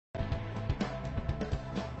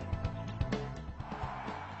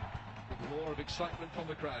roar of excitement from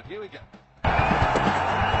the crowd. Here we go.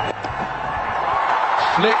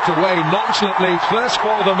 Flicked away nonchalantly. First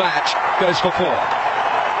ball of the match goes for 4.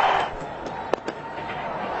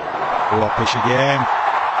 Oh, push again.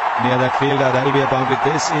 Near that fielder, that'll be a boundary.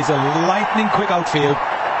 This is a lightning quick outfield.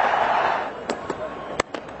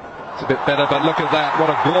 It's a bit better, but look at that. What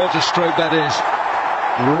a gorgeous stroke that is.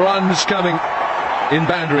 Runs coming in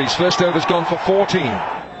boundaries. First over's gone for 14.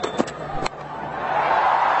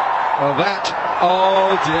 Well, that,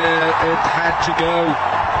 oh dear, it had to go.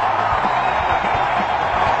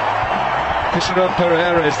 Kijiye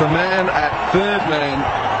Pereira is the man at third man,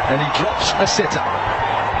 and he drops a sitter.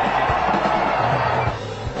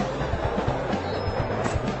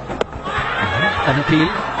 An appeal.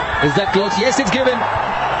 Is that close? Yes, it's given.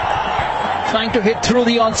 Trying to hit through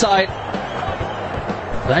the onside.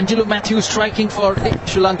 Angelo Matthews striking for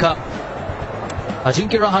Sri Lanka.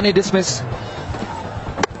 Ajinkya Rahane dismiss.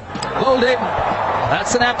 Bowled in.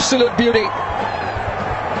 That's an absolute beauty. And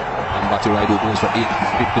Batu Raidu goes for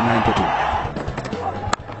 59 for 2.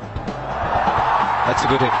 That's a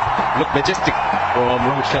good hit. Look majestic from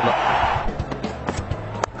Rohit Sharma.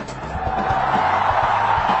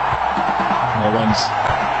 More runs.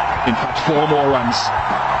 In fact, 4 more runs.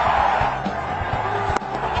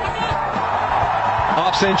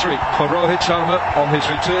 Half century for Rohit Sharma on his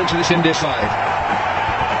return to this India side.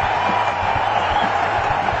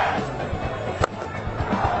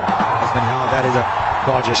 Now that is a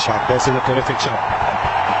gorgeous shot. This is a terrific shot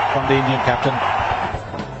from the Indian captain.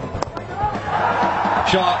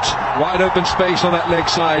 Shot, wide open space on that leg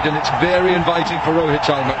side, and it's very inviting for Rohit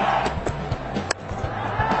Sharma.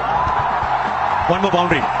 One more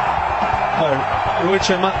boundary for Rohit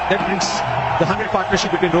Sharma. That brings the 100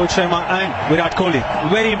 partnership between Rohit Sharma and Virat Kohli.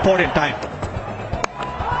 Very important time.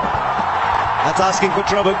 That's asking for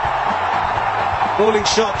trouble. Bowling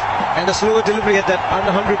shot and a slower delivery at that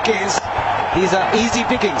under 100 Ks. These are easy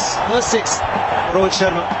pickings. First 6, Rohit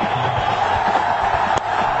Sharma.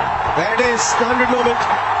 There it is, the 100 moment.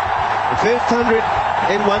 The 5th 100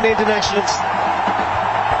 in one day internationals.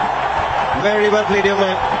 Very well played, young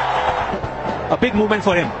man. A big movement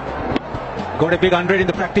for him. Got a big 100 in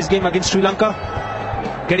the practice game against Sri Lanka.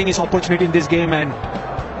 Getting his opportunity in this game, and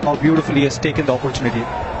how beautifully he has taken the opportunity.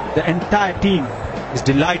 The entire team is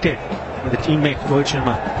delighted with the teammate Rohit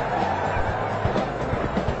Sharma.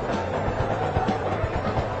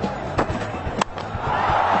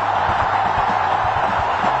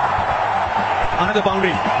 Another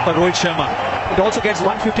boundary for Rohit Sharma. It also gets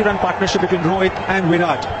 150-run partnership between Rohit and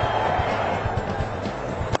Virat.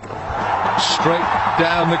 Straight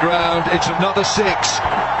down the ground, it's another 6.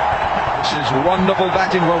 This is wonderful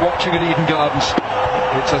batting we're watching at Eden Gardens.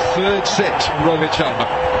 It's a third 6 from Rohit Sharma.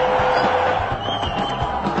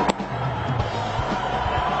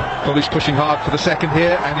 Kohli's pushing hard for the second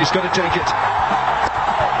here, and he's got to take it.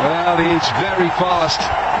 Well, he's very fast,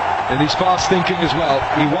 and he's fast thinking as well.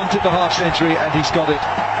 He wanted the half century, and he's got it.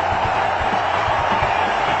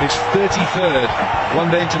 His 33rd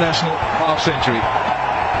one-day international half century.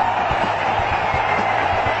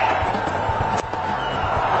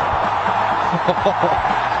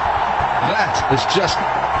 That has just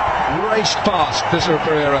raced past Kijiye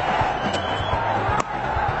Pereira.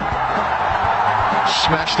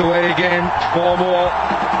 Smashed away again, 4 more.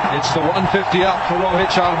 It's the 150 up for Rohit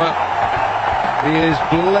Sharma. He is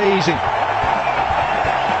blazing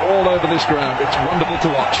all over this ground. It's wonderful to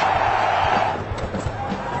watch.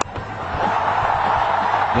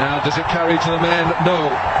 Now, does it carry to the man? No.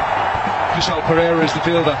 Kijiye Pereira is the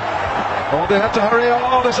fielder. Oh, they have to hurry.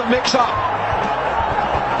 Oh, there's a mix-up.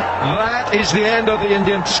 That is the end of the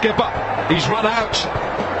Indian skipper. He's run out.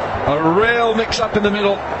 A real mix-up in the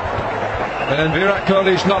middle. And Virat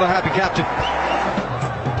Kohli is not a happy captain.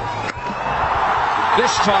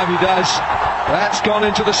 This time he does. That's gone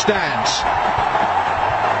into the stands.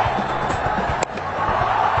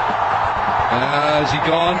 Has he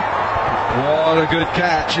gone? What a good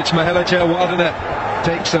catch. It's Mahela Jayawardene.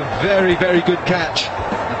 Takes a very, very good catch.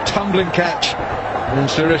 A tumbling catch. And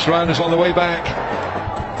Suresh Raina's on the way back.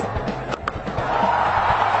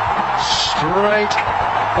 Straight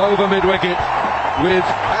over mid-wicket with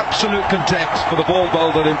absolute contempt for the ball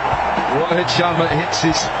bowled at him. Rohit Sharma hits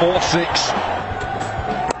his 4th 6.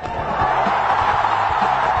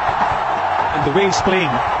 And the way he's playing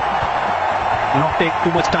will not take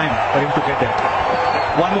too much time for him to get there.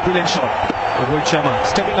 One more brilliant shot for Rohit Sharma,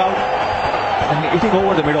 stepping out and hitting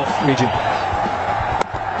over the mid-off region.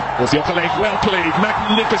 Was the upper leg well played,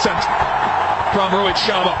 magnificent from Rohit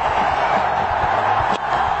Sharma.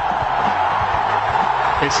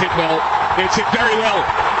 It's hit well, it's hit very well,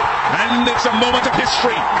 and it's a moment of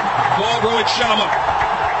history. for Rohit Sharma.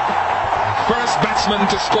 First batsman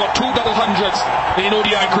to score 2 double hundreds in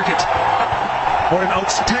ODI cricket. What an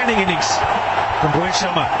outstanding innings from Rohit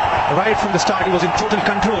Sharma. Right from the start, he was in total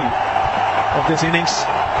control of this innings.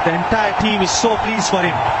 The entire team is so pleased for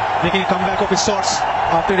him, making a comeback of his sorts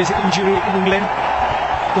after his injury in England.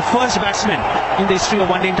 The first batsman in the history of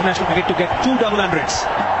one-day international cricket to get 2 double hundreds.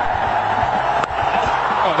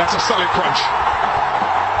 Oh, that's a solid crunch.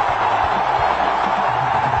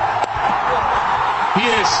 He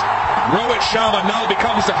is. Rohit Sharma now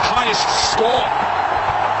becomes the highest score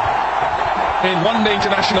in one-day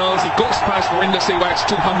internationals. He goes past Virender Sehwag's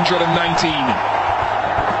 219.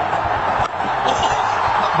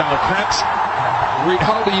 Now that,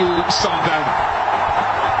 how do you sum that?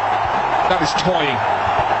 That is toying.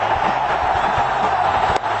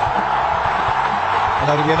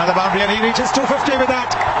 That'll be another boundary, and he reaches 250 with that.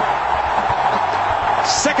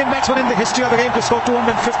 Second batsman in the history of the game to score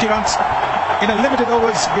 250 runs in a limited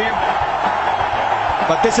overs game.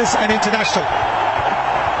 But this is an international.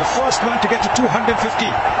 The first man to get to 250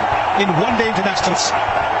 in one-day internationals.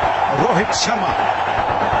 Rohit Sharma.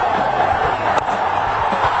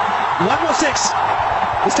 1 more 6.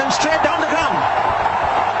 This time straight down the ground.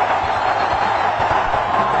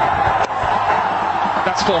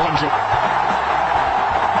 That's 400.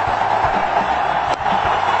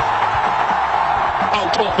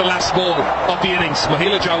 Out off the last ball of the innings.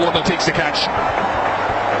 Mahela Jayawardene takes the catch.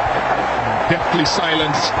 Deftly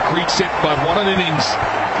silent, greets it, but what an innings.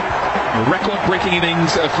 A record-breaking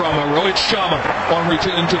innings from Rohit Sharma on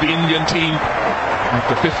return to the Indian team.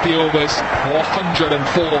 After 50 overs,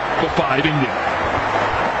 404 for 5 India.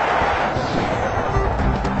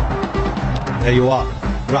 There you are.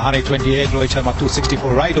 Rahane 28, Rohit Sharma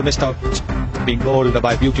 264. Right, who missed out being bowled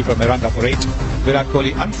by beauty from Miranda for 8. Virat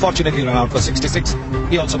Kohli unfortunately ran out for 66.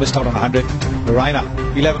 He also missed out on 100. Raina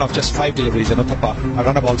 11 of just 5 deliveries, and Uthappa a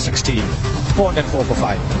run about 16. 404 for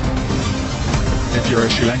 5. If you're a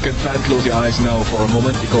Sri Lankan fan, close your eyes now for a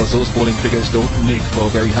moment, because those bowling figures don't make for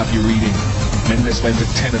very happy reading. Mendes went at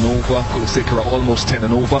 10 and over, Kulasekara almost 10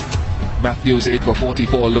 and over. Matthews 8 for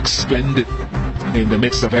 44 looks splendid in the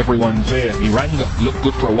midst of everyone there. Iranga looked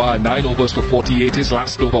good for a while, 9 overs for 48, his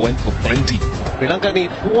last over went for plenty. Sri Lanka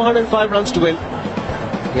need 405 runs to win.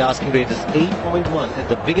 The asking rate is 8.1 at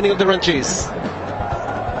the beginning of the run chase.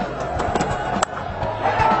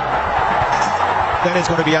 Then it's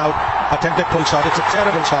going to be out. Attempted pull shot. It's a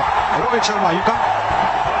terrible shot. Rohit Sharma, you come.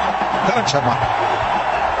 Karan Sharma.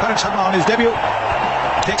 Karan Sharma on his debut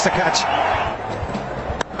takes the catch.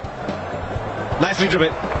 Nicely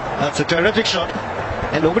driven. That's a terrific shot.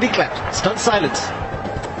 And nobody clapped. Stunned silence.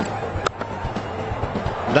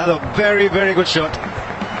 Another very, very good shot.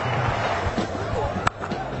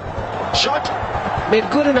 Shot made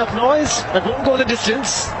good enough noise, but won't go the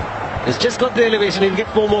distance. It's just got the elevation. He'll get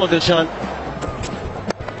 4 more, Dilshan.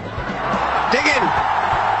 Dig in.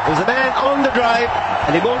 There's a man on the drive,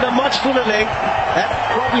 and he bowled a much fuller leg. That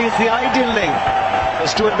probably is the ideal leg for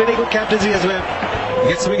Stuart Binning, good captaincy as well. He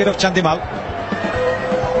gets the wicket of Chandimal.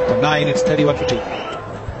 For 9, it's 31 for 2.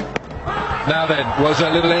 Now then, was a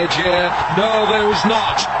little edge here. No, there was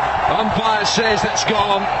not. Umpire says that's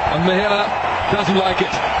gone, and Mahela doesn't like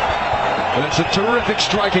it. And it's a terrific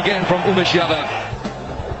strike again from Umesh Yadav.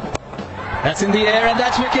 That's in the air, and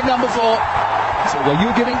that's wicket number 4. So were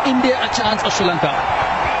you giving India a chance or Sri Lanka?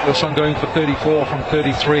 Wilson going for 34 from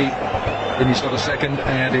 33. Then he's got a second,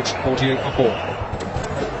 and it's 48 for 4.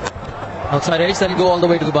 Outside edge, that'll go all the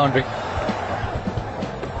way to the boundary.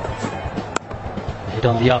 Hit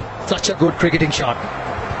on the up. Such a good cricketing shot.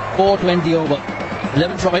 420 over.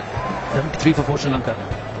 11 from it. 73 for 4 Sri Lanka.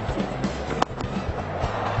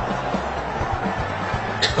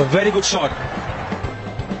 A very good shot.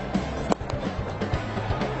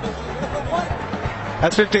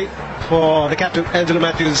 That's 50 for the captain, Angelo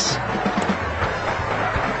Matthews.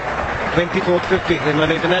 24th 50 in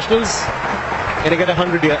one internationals. Can he get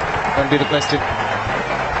 100 here? That'll be requested.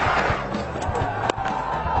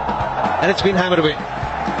 And it's been hammered away.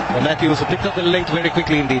 And Matthews picked up the length very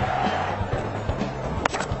quickly indeed.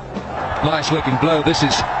 Nice looking blow. This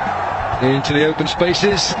is into the open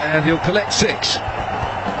spaces, and he'll collect 6.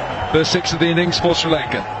 First 6 of the innings for Sri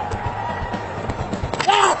Lanka.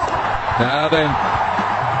 Now then,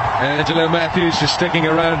 Angelo Matthews is sticking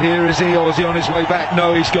around here, is he, or is he on his way back?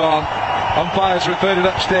 No, he's gone. Umpire's referred it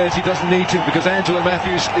upstairs. He doesn't need to, because Angelo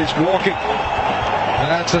Matthews is walking.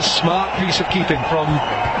 That's a smart piece of keeping from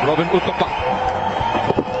Robin Uthappa.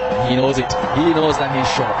 He knows it. He knows that he's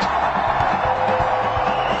short.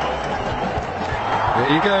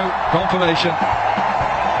 There you go, confirmation.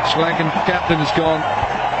 Sri Lankan captain is gone.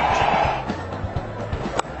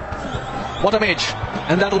 What a midge.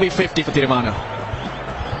 And that'll be 50 for Tirumana.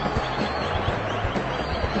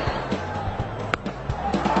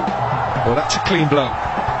 Well, that's a clean blow.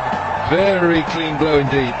 Very clean blow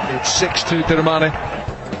indeed. It's 6-2 Tirumane.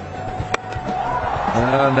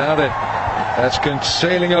 And now that's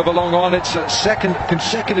sailing over long on. It's a second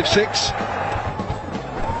consecutive 6.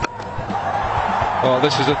 Oh,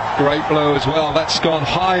 this is a great blow as well. That's gone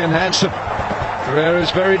high and handsome.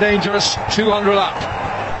 Pereira's very dangerous. 200 up.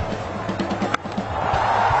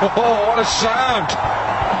 Oh, what a sound!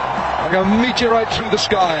 Like a meteorite through the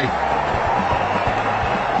sky.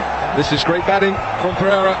 This is great batting from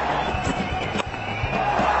Pereira.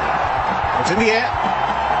 It's in the air.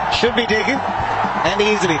 Should be taken. And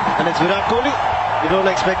easily. And it's Virat Kohli. You don't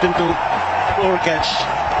expect him to overcatch.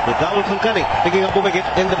 With Rahul Kulkarni picking up a wicket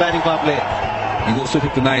in the batting power play. He goes to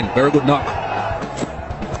 59. Very good knock.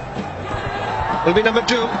 Will be number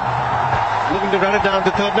 2. Looking to run it down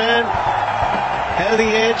to third man. Held the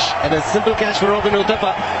edge. And a simple catch for Robin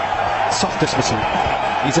Uthappa. Softest whistle.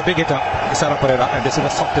 He's a big hitter, Isara Pereira, and this is the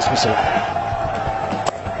softest whistle.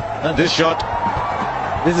 And this shot.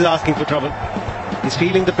 This is asking for trouble. He's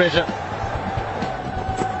feeling the pressure.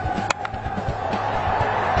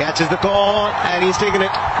 Catches the call and he's taken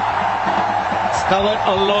it. It's covered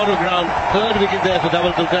a lot of ground. Third wicket there for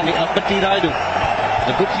Rahul Kulkarni. Uppatti Raidu.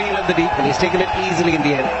 A good field at the deep and he's taken it easily in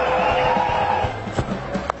the end.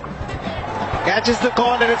 Catches the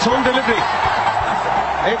call and it's home delivery.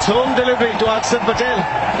 It's home delivery to Akshar Patel.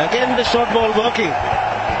 Again the short ball working.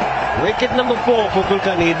 Wicket number 4 for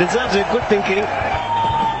Kulkarni. He deserves it. Good thinking.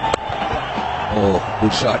 Oh,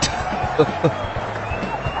 good shot.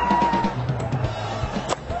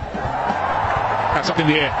 That's up in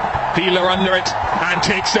the air. Fielder under it and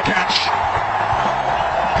takes the catch.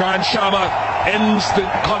 Khan Sharma ends the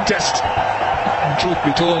contest. Truth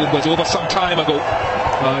be told, it was over some time ago.